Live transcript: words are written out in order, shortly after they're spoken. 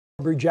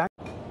Aubrey.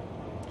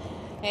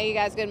 Hey, you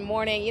guys, good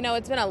morning. You know,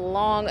 it's been a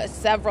long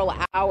several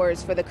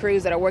hours for the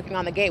crews that are working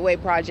on the Gateway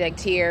project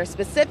here.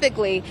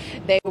 Specifically,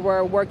 they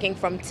were working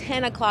from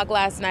 10 o'clock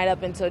last night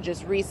up until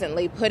just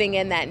recently, putting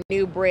in that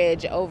new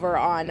bridge over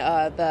on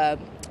the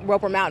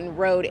Roper Mountain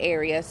Road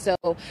area. So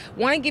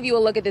want to give you a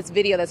look at this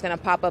video that's going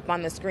to pop up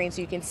on the screen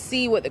so you can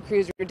see what the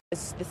crews are doing,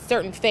 the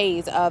certain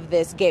phase of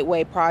this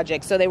Gateway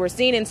project. So they were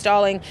seen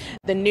installing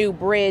the new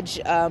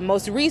bridge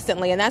most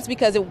recently, and that's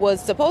because it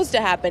was supposed to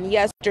happen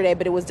yesterday,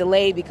 but it was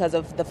delayed because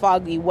of the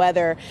foggy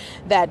weather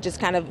that just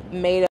kind of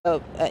made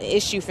a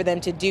issue for them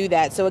to do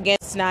that. So again,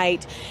 this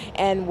night,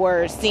 and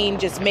we're seen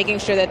just making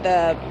sure that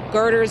the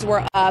girders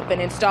were up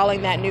and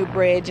installing that new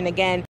bridge. And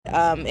again,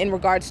 in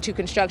regards to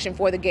construction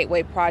for the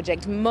Gateway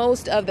project,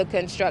 most of the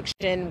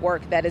construction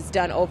work that is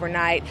done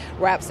overnight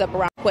wraps up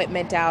around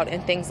equipment out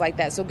and things like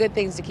that. So good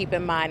things to keep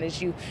in mind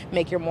as you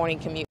make your morning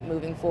commute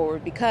moving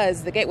forward,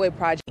 because the Gateway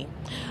project.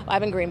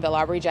 Live in Greenville,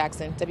 Aubrey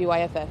Jackson,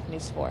 WYFF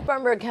News 4.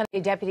 Spartanburg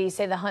County deputies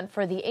say the hunt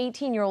for the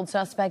 18-year-old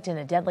suspect in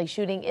a deadly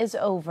shooting is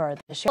over.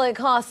 It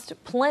costs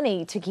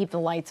plenty to keep the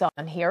lights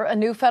on here. A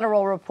new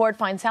federal report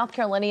finds South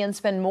Carolinians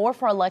spend more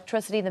for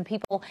electricity than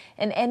people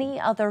in any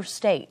other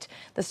state.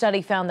 The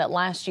study found that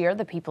last year,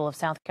 the people of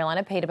South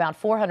Carolina paid about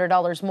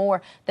 $400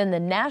 more than the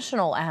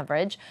national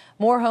average.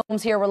 More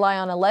homes here rely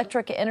on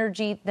electric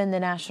energy than the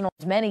national,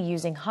 many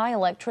using high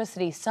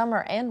electricity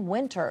summer and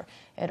winter.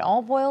 It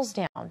all boils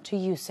down to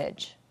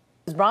usage.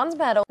 Bronze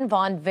medal,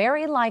 Vaughn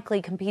very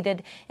likely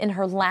competed in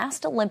her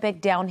last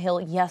Olympic downhill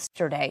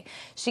yesterday.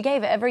 She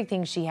gave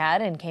everything she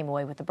had and came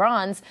away with the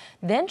bronze.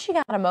 Then she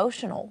got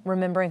emotional,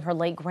 remembering her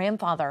late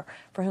grandfather,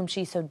 for whom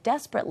she so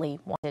desperately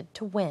wanted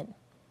to win.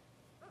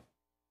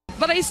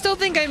 But I still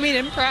think I made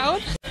him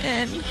proud,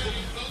 and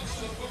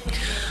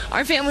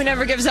our family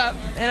never gives up,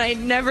 and I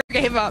never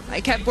gave up.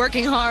 I kept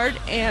working hard,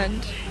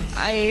 and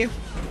I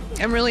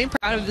am really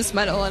proud of this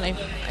medal, and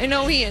I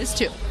know he is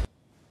too.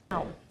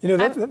 You know,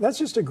 that's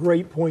just a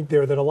great point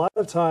there, that a lot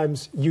of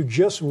times you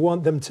just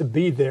want them to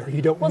be there.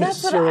 You don't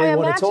necessarily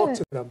want to talk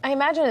to them. I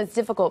imagine it's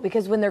difficult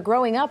because when they're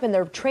growing up and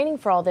they're training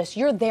for all this,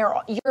 you're there,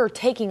 you're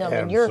taking them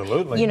and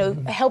you're, you know,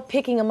 help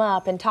picking them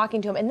up and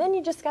talking to them. And then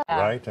you just got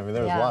right. I mean,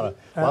 there's a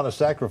lot of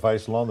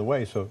sacrifice along the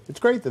way. So it's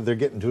great that they're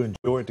getting to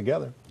enjoy it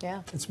together.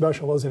 Yeah. It's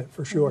special, isn't it?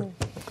 For sure.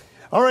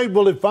 All right,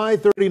 well, at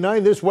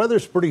 5:39, this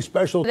weather's pretty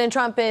special. President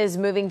Trump is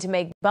moving to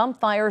make bump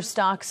fire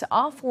stocks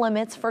off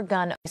limits for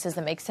gun owners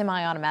that make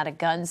semi-automatic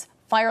guns.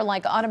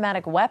 Fire-like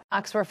automatic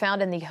weapons were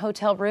found in the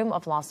hotel room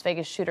of Las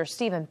Vegas shooter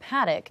Stephen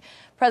Paddock.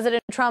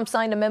 President Trump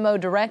signed a memo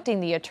directing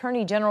the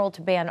Attorney General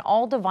to ban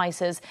all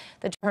devices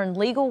that turn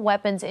legal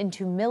weapons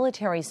into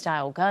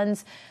military-style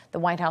guns. The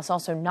White House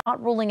also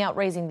not ruling out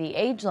raising the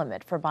age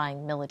limit for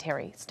buying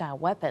military-style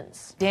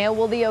weapons.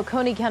 Well, the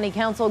Oconee County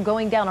Council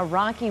going down a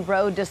rocky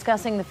road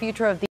discussing the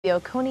future of the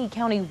Oconee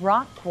County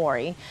rock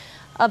quarry.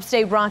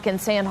 Upstate rock and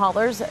sand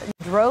haulers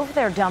drove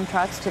their dump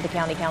trucks to the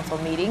county council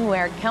meeting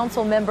where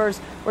council members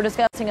were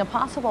discussing a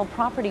possible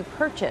property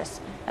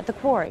purchase at the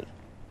quarry.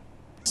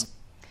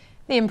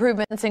 The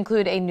improvements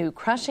include a new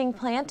crushing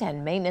plant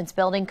and maintenance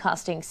building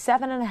costing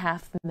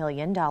 $7.5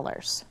 million.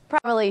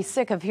 Probably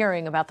sick of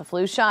hearing about the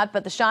flu shot,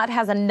 but the shot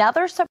has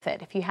another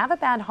benefit. If you have a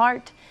bad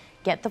heart,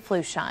 get the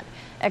flu shot.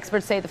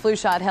 Experts say the flu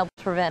shot helps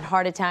prevent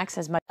heart attacks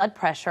as much blood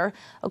pressure.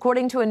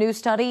 According to a new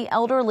study,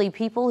 elderly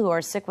people who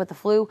are sick with the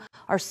flu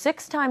are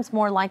 6 times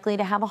more likely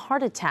to have a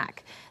heart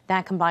attack.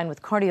 That, combined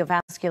with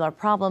cardiovascular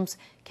problems,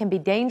 can be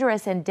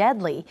dangerous and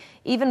deadly,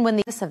 even when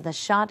the risk of the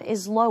shot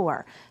is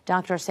lower.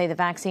 Doctors say the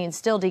vaccine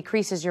still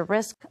decreases your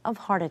risk of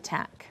heart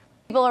attack.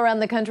 People around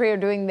the country are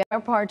doing their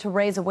part to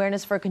raise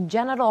awareness for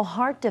congenital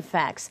heart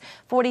defects.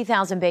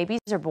 40,000 babies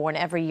are born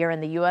every year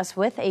in the U.S.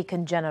 with a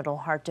congenital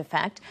heart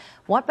defect.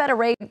 What better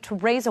way to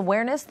raise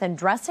awareness than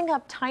dressing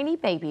up tiny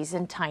babies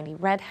in tiny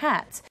red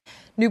hats?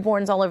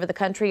 Newborns all over the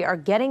country are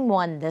getting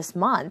one this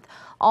month.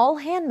 All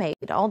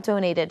handmade, all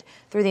donated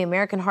through the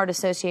American Heart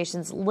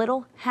Association's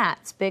Little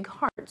Hats, Big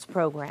Hearts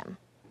program.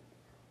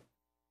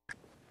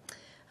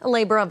 A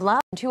labor of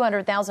love,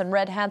 200,000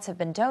 red hats have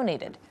been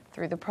donated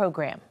through the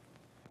program.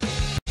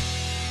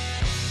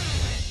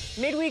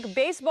 Midweek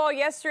baseball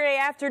yesterday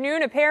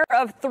afternoon, a pair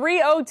of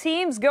 3-0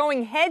 teams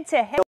going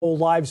head-to-head. Whole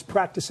lives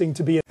practicing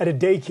to be at a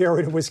daycare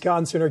in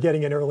Wisconsin are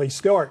getting an early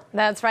start.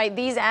 That's right.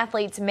 These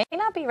athletes may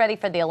not be ready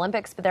for the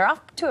Olympics, but they're off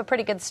to a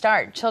pretty good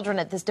start. Children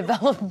at this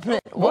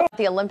development will at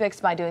the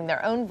Olympics by doing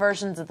their own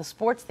versions of the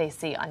sports they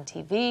see on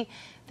TV.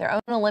 Their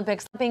own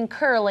Olympics,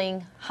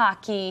 curling,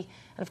 hockey,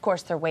 and of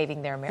course they're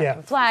waving their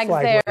American flags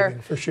there.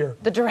 Waving, for sure.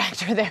 The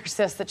director there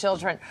says the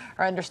children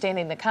are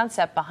understanding the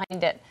concept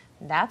behind it.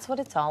 That's what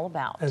it's all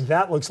about. And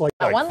that looks like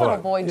one little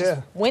boy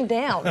just went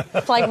down.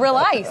 It's like real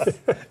ice.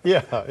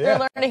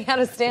 They're learning how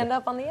to stand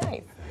up on the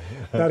ice.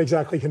 Not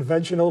exactly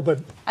conventional,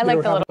 but I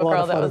like the little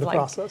girl that was like,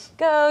 process.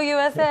 Go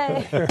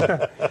USA.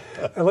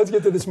 And let's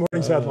get to this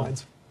morning's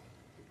headlines.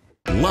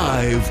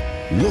 Live,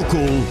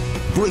 local,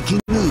 breaking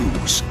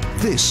news.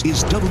 This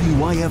is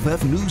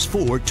WYFF News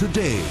 4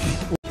 today.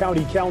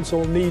 County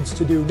Council needs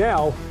to do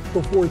now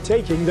before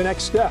taking the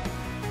next step.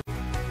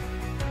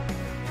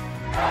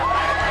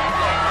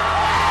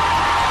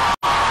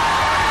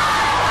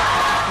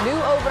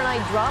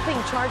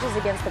 charges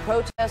against the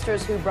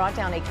protesters who brought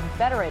down a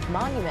Confederate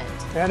monument.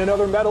 And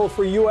another medal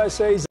for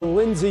USA's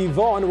Lindsey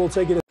Vonn will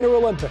take it to the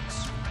Winter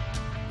Olympics.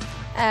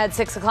 At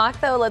 6 o'clock,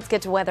 though, let's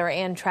get to weather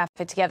and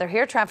traffic together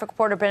here. Traffic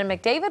reporter Brennan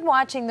Mcdavid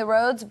watching the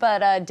roads, but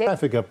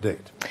traffic update.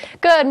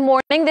 Good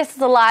morning. This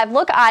is a live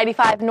look.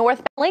 I-85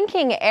 north,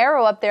 blinking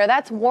arrow up there.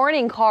 That's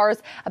warning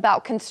cars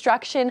about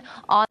construction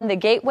on the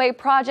Gateway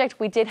project.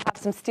 We did have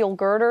some steel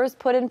girders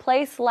put in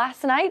place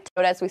last night.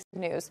 As we see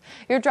news,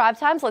 your drive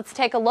times. Let's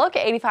take a look.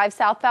 85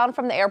 southbound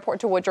from the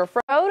airport to Woodruff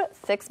Road,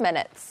 6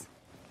 minutes.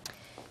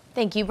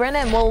 Thank you,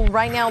 Brennan. Well,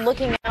 right now,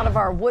 looking out of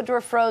our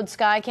Woodruff Road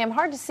Skycam,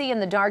 hard to see in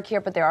the dark here,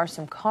 but there are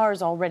some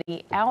cars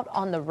already out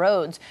on the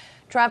roads.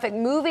 Traffic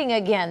moving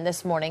again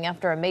this morning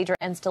after a major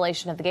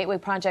installation of the Gateway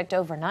project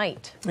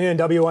overnight. And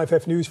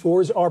WYFF News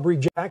 4's Aubrey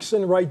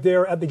Jackson right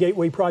there at the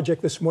Gateway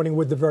project this morning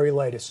with the very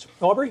latest.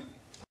 Aubrey?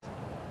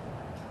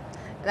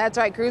 That's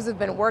right. Crews have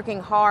been working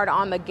hard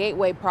on the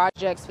Gateway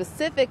project,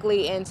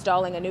 specifically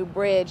installing a new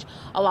bridge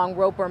along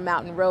Roper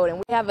Mountain Road. And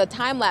we have a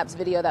time-lapse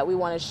video that we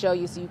want to show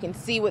you so you can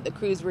see what the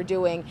crews were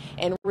doing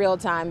in real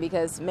time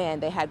because,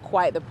 man, they had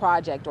quite the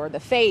project or the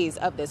phase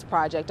of this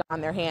project on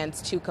their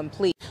hands to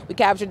complete. We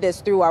captured this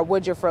through our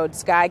Woodruff Road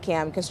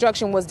Skycam.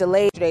 Construction was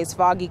delayed due to today's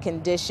foggy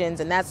conditions,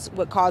 and that's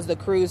what caused the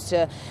crews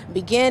to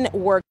begin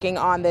working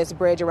on this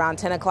bridge around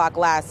 10 o'clock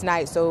last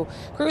night. So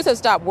crews have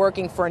stopped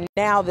working for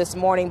now this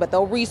morning, but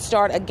they'll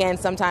restart again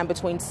sometime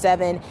between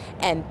 7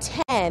 and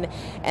 10.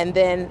 And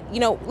then,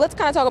 let's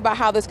kind of talk about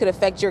how this could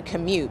affect your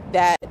commute.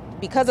 That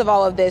because of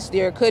all of this,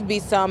 there could be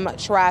some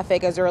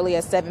traffic as early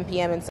as 7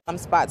 p.m. in some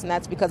spots, and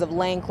that's because of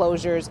lane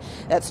closures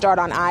that start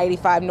on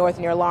I-85 North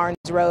near Lawrence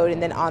Road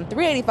and then on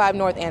 385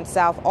 North and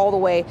South all the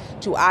way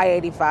to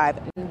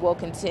I-85. And we'll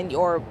continue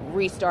or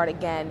restart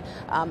again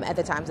at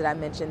the times that I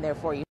mentioned there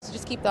for you. So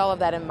just keep all of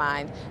that in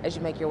mind as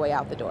you make your way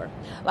out the door.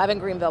 Live in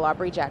Greenville,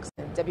 Aubrey Jackson,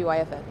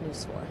 WYFF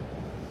News 4.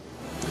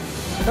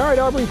 All right,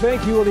 Aubrey,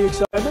 thank you. All the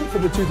excitement for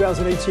the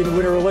 2018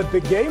 Winter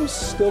Olympic Games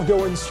still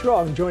going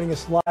strong. Joining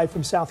us live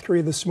from South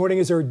Korea this morning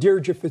is our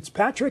Deirdre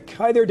Fitzpatrick.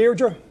 Hi there,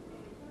 Deirdre.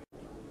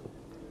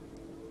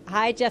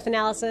 Hi, Jeff and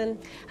Allison.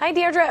 Hi,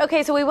 Deirdre.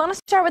 Okay, so we want to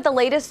start with the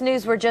latest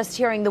news we're just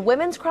hearing. The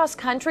women's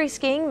cross-country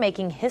skiing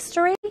making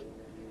history.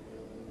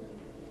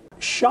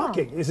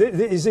 Shocking. Is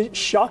it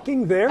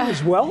shocking there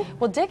as well?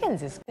 Well,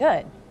 Dickens is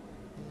good.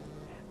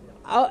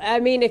 Oh, I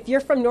mean, if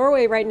you're from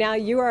Norway right now,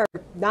 you are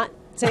not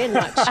saying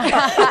much.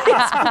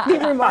 It's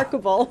pretty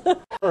remarkable.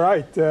 All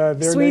right.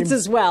 Swedes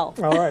as well.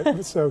 All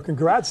right. So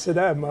congrats to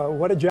them.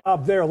 What a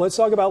job there. Let's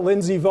talk about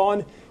Lindsey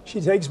Vonn. She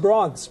takes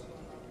bronze.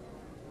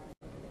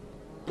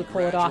 To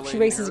pull it off. She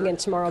races again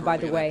tomorrow, by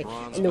the way,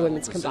 in the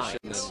women's combined.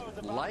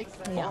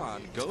 Yeah.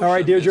 All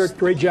right, Deirdre.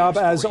 Great job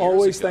as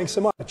always. Thanks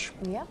so much.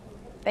 Yeah.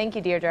 Thank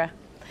you, Deirdre.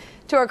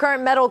 To our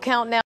current medal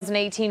count now,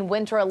 2018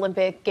 Winter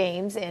Olympic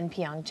Games in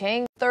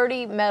Pyeongchang.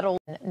 30 medal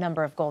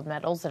number of gold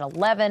medals at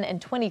 11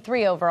 and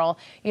 23 overall.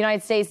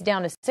 United States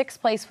down to 6th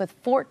place with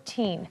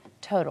 14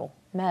 total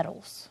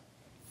medals.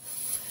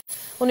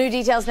 Well, new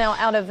details now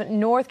out of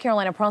North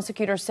Carolina.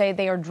 Prosecutors say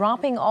they are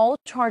dropping all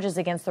charges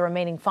against the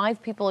remaining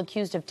 5 people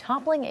accused of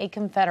toppling a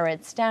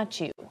Confederate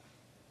statue.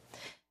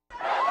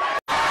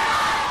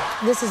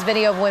 This is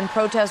video of when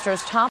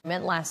protesters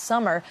toppled last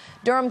summer.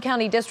 Durham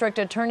County District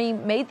Attorney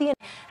made the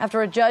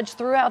after a judge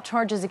threw out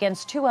charges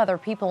against 2 other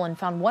people and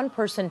found one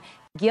person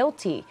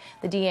guilty.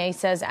 The DA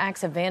says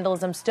acts of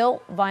vandalism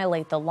still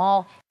violate the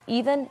law,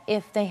 even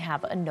if they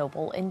have a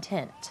noble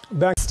intent.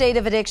 State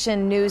of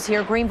addiction news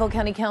here. Greenville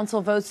County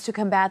Council votes to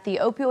combat the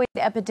opioid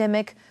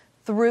epidemic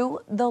through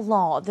the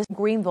law. This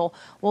Greenville,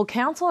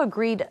 council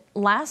agreed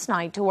last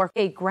night to work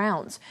 8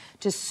 grounds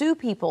to sue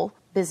people,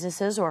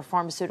 businesses or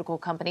pharmaceutical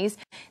companies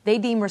they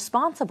deem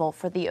responsible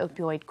for the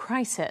opioid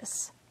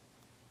crisis.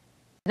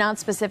 Not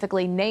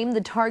specifically name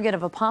the target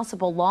of a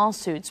possible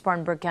lawsuit.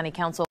 Spartanburg County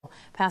Council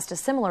passed a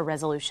similar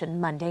resolution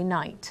Monday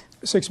night.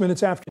 6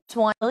 minutes after.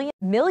 1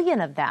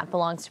 million of that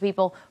belongs to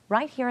people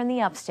right here in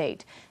the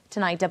upstate.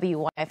 Tonight,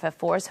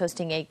 WYFF4 is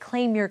hosting a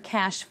Claim Your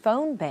Cash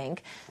phone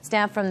bank.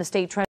 Staff from the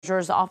state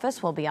treasurer's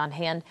office will be on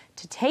hand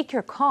to take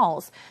your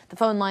calls. The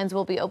phone lines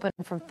will be open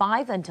from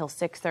 5 until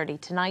 6:30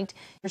 tonight.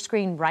 Your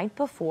screen right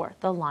before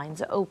the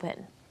lines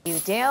open.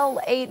 Dale,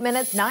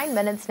 9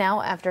 minutes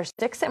now after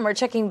 6, and we're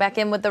checking back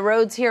in with the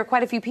roads here.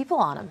 Quite a few people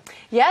on them.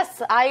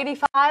 Yes,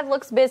 I-85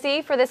 looks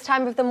busy for this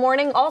time of the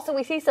morning. Also,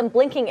 we see some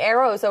blinking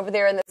arrows over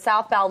there in the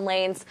southbound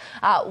lanes.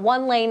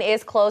 One lane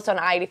is closed on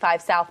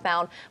I-85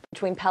 southbound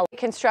between Pell.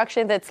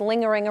 Construction that's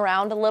lingering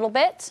around a little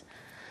bit.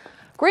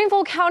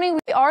 Greenville County,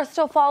 we are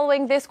still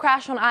following this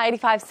crash on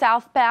I-85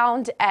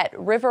 southbound at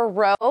River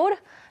Road.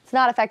 It's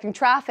not affecting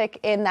traffic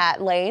in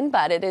that lane,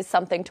 but it is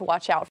something to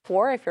watch out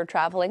for if you're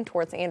traveling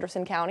towards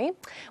Anderson County.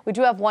 We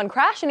do have one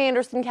crash in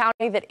Anderson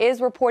County that is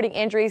reporting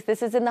injuries.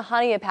 This is in the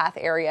Honeypath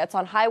area. It's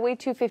on Highway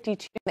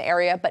 252 in the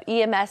area, but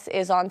EMS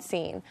is on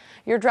scene.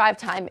 Your drive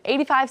time,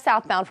 85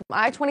 southbound from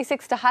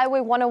I-26 to Highway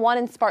 101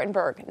 in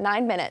Spartanburg,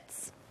 9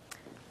 minutes.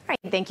 All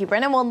right, thank you,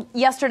 Brennan. Well,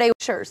 yesterday,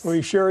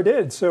 we sure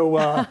did.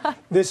 So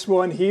this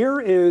one here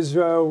is,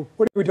 what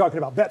are we talking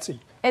about, Betsy?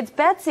 It's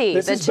Betsy,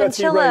 This the is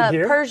Betsy chinchilla, right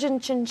here. Persian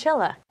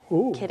chinchilla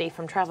Ooh, kitty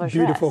from Traveler's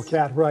beautiful Rest.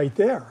 cat right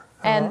there.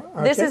 And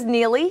this is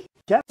Neely.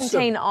 Cats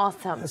Contain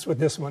awesome. That's what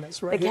this one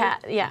is, right? The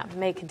cat, yeah,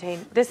 may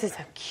contain. This is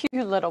a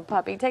cute little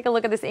puppy. Take a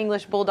look at this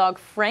English bulldog,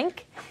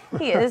 Frank.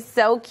 He is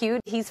so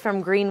cute. He's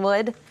from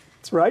Greenwood.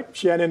 That's right.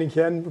 Shannon and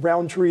Ken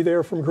Roundtree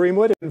there from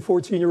Greenwood. And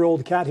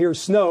 14-year-old cat here,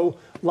 Snow,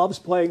 loves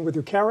playing with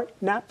her carrot,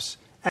 naps,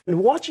 and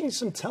watching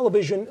some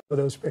television. For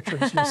those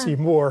pictures, you'll see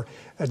more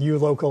at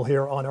ULocal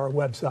here on our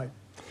website.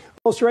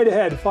 Well, straight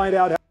ahead, find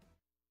out how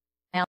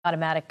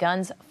Automatic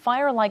guns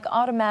fire like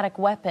automatic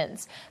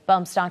weapons.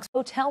 Bump stocks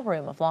hotel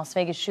room of Las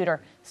Vegas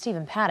shooter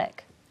Stephen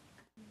Paddock.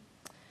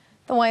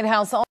 The White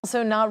House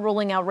also not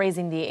ruling out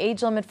raising the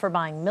age limit for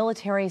buying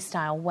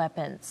military-style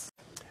weapons.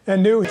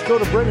 and new. Let's go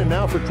to Brennan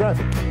now for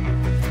traffic.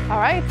 All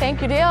right,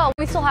 thank you, Dale.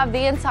 We still have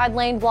the inside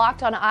lane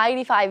blocked on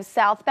I-85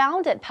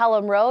 southbound at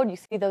Pelham Road. You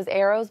see those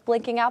arrows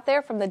blinking out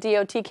there from the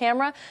DOT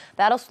camera.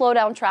 That'll slow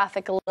down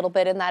traffic a little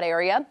bit in that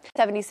area.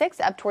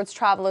 76 up towards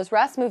Traveler's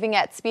Rest, moving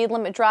at speed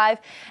limit drive.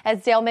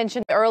 As Dale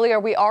mentioned earlier,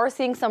 we are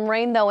seeing some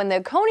rain, though, in the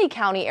Oconee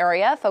County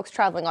area. Folks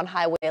traveling on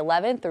Highway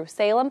 11 through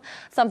Salem.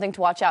 Something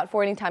to watch out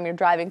for anytime you're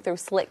driving through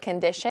slick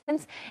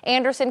conditions.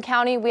 Anderson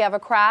County, we have a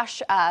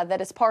crash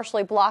that is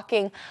partially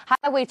blocking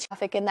highway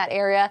traffic in that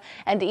area,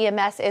 and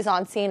EMS is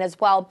on scene as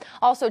well.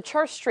 Also,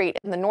 Church Street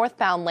in the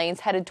northbound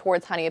lanes headed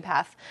towards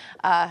Honeypath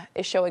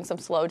is showing some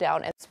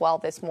slowdown as well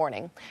this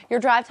morning. Your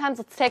drive times,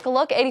 let's take a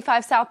look.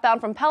 85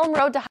 southbound from Pelham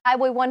Road to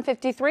Highway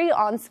 153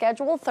 on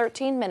schedule,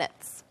 13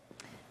 minutes.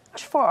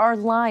 For our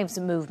Lives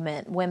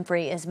movement,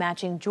 Winfrey is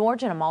matching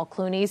George and Amal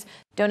Clooney's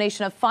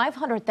donation of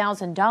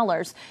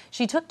 $500,000.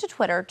 She took to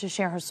Twitter to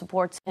share her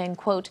support, saying,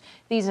 quote,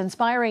 "These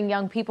inspiring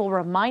young people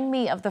remind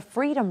me of the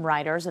freedom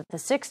riders of the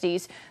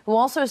 60s who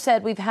also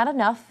said we've had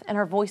enough and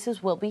our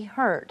voices will be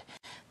heard."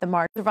 The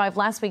march survived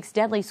last week's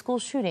deadly school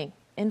shooting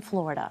in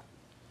Florida.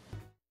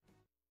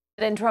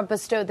 President Trump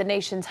bestowed the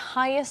nation's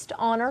highest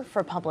honor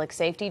for public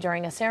safety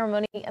during a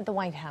ceremony at the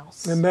White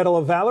House. The Medal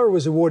of Valor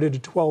was awarded to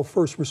 12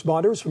 first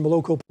responders from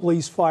local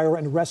police, fire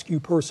and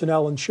rescue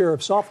personnel and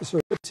sheriff's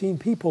officers. 15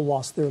 people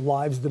lost their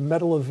lives. The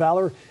Medal of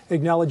Valor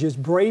acknowledges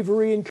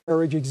bravery and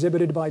courage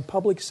exhibited by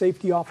public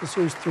safety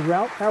officers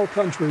throughout our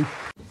country.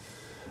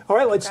 All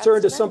right, let's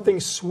turn to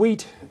something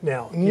sweet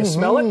now. You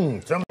smell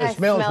it? Something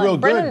smells real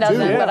good, Brennan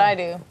doesn't, too. but I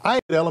do. I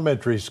had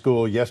elementary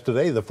school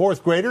yesterday. The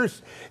fourth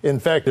graders, in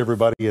fact,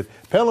 everybody at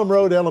Pelham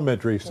Road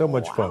Elementary. So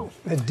much fun.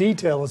 The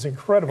detail is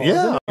incredible. Yeah,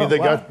 Isn't it? I mean,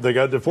 they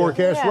got the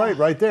forecast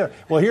right there.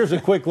 Well, here's a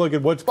quick look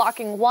at what's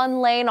Blocking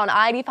one lane on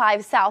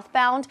I-85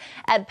 southbound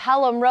at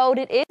Pelham Road.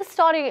 It is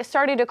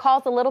starting to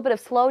cause a little bit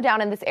of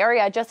slowdown in this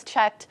area. I just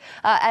checked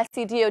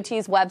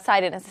SCDOT's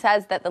website, and it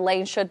says that the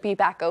lane should be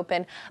back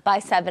open by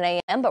 7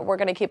 a.m., but we're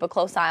going to keep a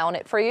close eye on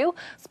it for you.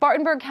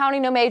 Spartanburg County,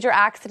 no major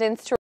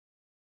accidents to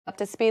up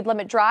to speed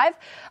limit drive.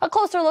 A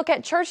closer look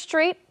at Church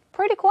Street.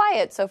 Pretty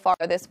quiet so far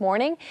this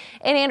morning.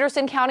 In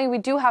Anderson County, we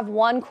do have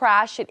one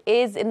crash. It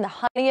is in the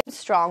Honey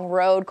Strong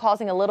Road,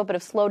 causing a little bit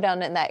of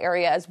slowdown in that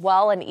area as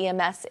well, and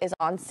EMS is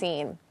on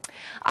scene.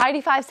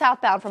 I-85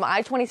 southbound from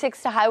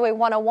I-26 to Highway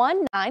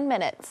 101, 9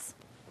 minutes.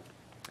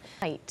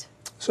 Right.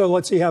 So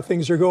let's see how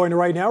things are going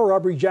right now.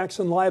 Aubrey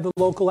Jackson live and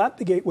local at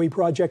the Gateway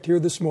Project here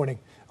this morning.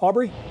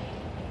 Aubrey?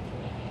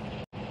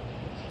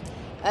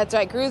 That's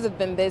right. Crews have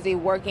been busy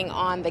working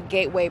on the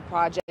Gateway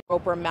Project,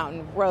 Roper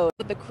Mountain Road.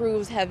 The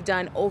crews have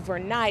done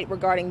overnight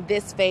regarding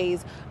this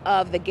phase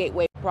of the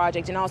Gateway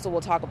Project, and also we'll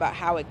talk about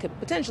how it could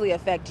potentially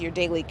affect your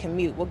daily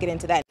commute. We'll get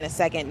into that in a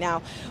second.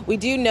 Now, we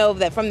do know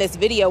that from this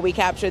video, we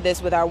captured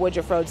this with our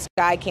Woodruff Road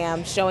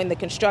Skycam, showing the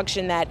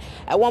construction that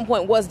at one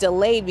point was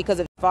delayed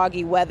because of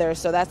foggy weather,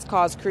 so that's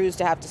caused crews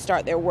to have to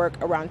start their work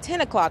around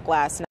 10 o'clock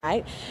last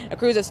night. The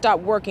crews have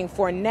stopped working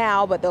for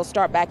now, but they'll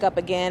start back up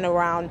again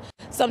around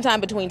sometime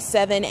between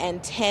 7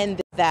 and 10.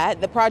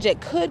 The project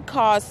could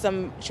cause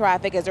some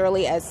traffic as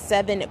early as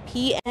 7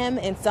 p.m.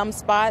 in some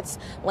spots.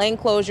 Lane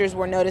closures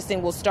we're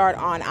noticing will start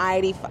on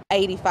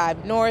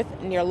I-85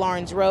 North near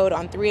Lawrence Road,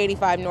 on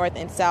 385 North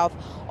and South,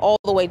 all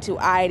the way to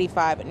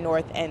I-85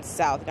 North and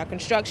South. Now,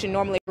 construction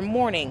normally for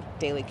morning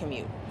daily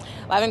commute.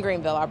 Live in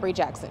Greenville, Aubrey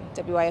Jackson,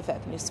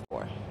 WYFF News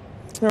 4.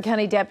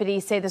 County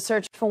deputies say the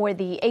search for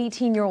the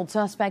 18-year-old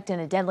suspect in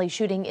a deadly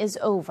shooting is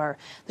over.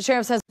 The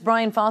sheriff says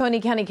Brian Foss,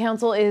 Oconee County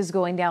Council, is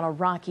going down a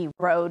rocky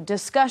road.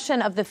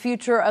 Discussion of the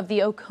future of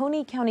the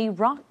Oconee County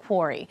rock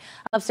quarry.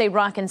 Upstate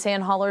rock and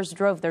sand haulers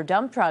drove their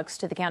dump trucks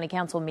to the county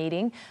council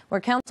meeting,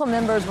 where council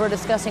members were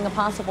discussing a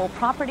possible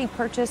property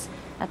purchase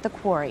at the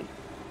quarry.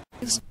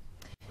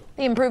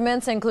 The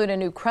improvements include a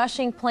new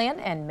crushing plant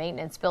and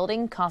maintenance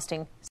building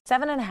costing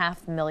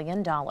 $7.5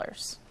 million.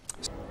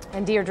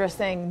 And Deirdre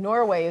saying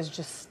Norway is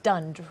just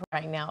stunned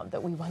right now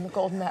that we won the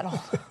gold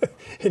medal.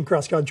 In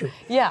cross country.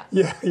 Yeah.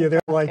 Yeah, they're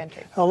like,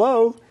 country.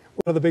 Hello.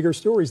 One of the bigger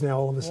stories now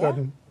all of a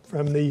sudden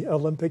from the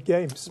Olympic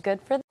Games.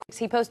 Good for them.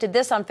 He posted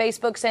this on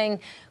Facebook saying,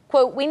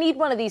 quote, "We need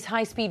one of these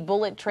high-speed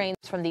bullet trains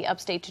from the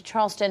upstate to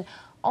Charleston,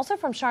 also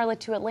from Charlotte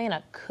to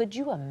Atlanta. Could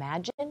you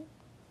imagine?"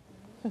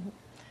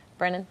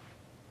 Brennan?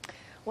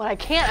 What I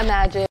can't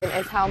imagine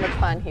is how much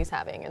fun he's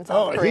having in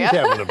South Korea. He's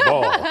having a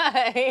ball.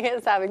 He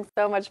is having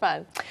so much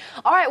fun.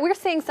 All right, we're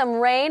seeing some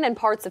rain in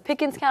parts of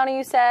Pickens County,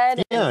 you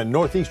said. Yeah,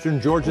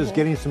 northeastern Georgia's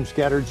getting some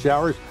scattered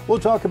showers. We'll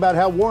talk about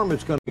how warm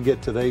it's going to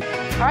get today.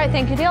 All right,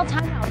 thank you, Dale.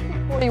 Time now.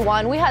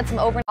 41. We had some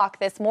overnight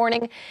this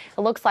morning.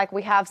 It looks like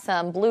we have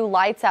some blue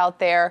lights out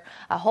there.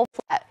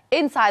 Hopefully that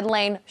inside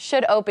lane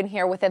should open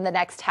here within the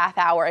next half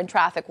hour, and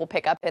traffic will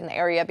pick up in the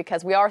area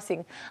because we are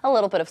seeing a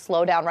little bit of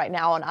slowdown right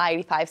now on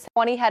I-85.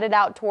 20 headed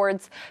out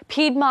towards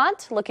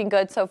Piedmont. Looking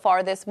good so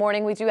far this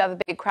morning. We do have a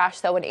big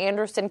crash, though, in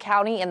Anderson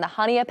County in the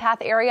Honea Path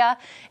area.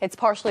 It's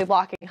partially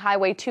blocking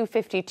Highway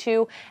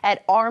 252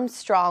 at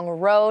Armstrong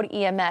Road.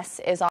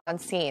 EMS is on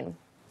scene.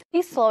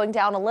 He's slowing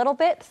down a little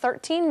bit,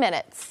 13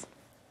 minutes.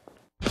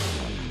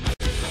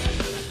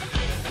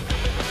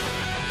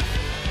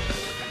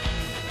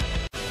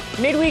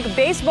 Midweek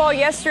baseball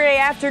yesterday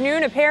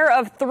afternoon, a pair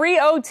of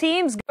 3-0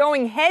 teams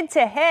going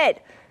head-to-head.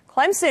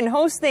 Clemson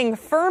hosting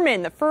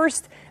Furman, the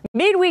first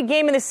midweek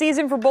game of the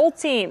season for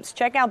both teams.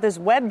 Check out this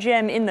web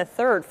gem in the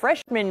third.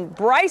 Freshman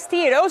Bryce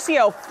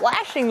Teodosio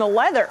flashing the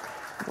leather.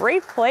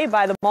 Great play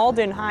by the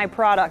Malden High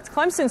product.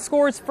 Clemson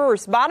scores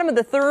first, bottom of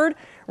the third.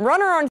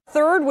 Runner on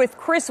third with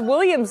Chris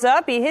Williams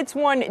up. He hits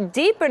one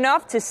deep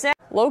enough to send.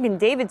 Logan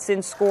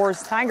Davidson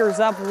scores. Tigers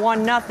up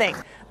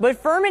 1-0. But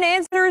Furman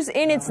answers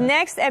in its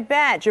next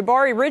at-bat.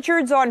 Jabari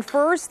Richards on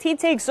first. He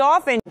takes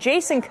off, and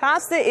Jason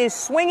Costa is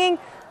swinging.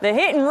 The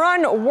hit and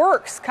run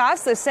works.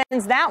 Costa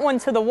sends that one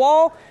to the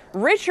wall.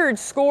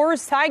 Richards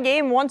scores. Tie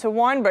game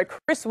 1-1, but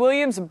Chris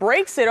Williams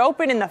breaks it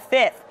open in the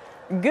fifth.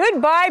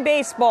 Goodbye,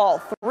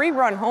 baseball.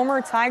 3-run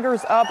homer.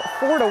 Tigers up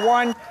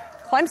 4-1.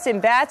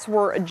 Clemson bats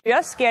were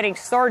just getting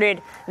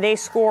started. They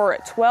score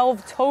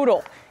 12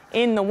 total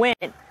in the win.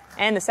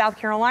 And the South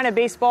Carolina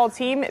baseball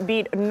team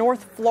beat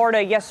North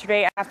Florida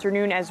yesterday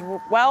afternoon as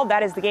well.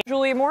 That is the game.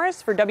 Julia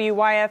Morris for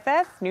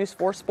WYFF News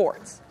 4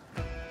 Sports.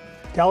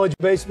 College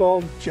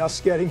baseball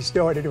just getting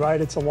started,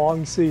 right? It's a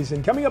long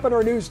season. Coming up in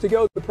our news to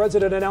go, the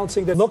president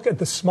announcing that look at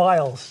the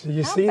smiles.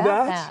 You see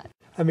that?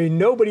 I mean,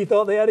 nobody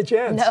thought they had a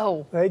chance.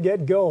 No. They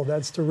get gold.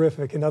 That's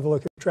terrific. Another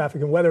look at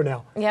traffic and weather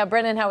now. Yeah,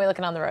 Brennan, how are we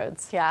looking on the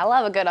roads? Yeah, I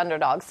love a good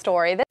underdog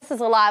story. This is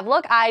a live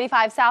look.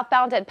 I-85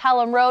 southbound at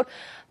Pelham Road.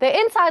 The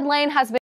inside lane has been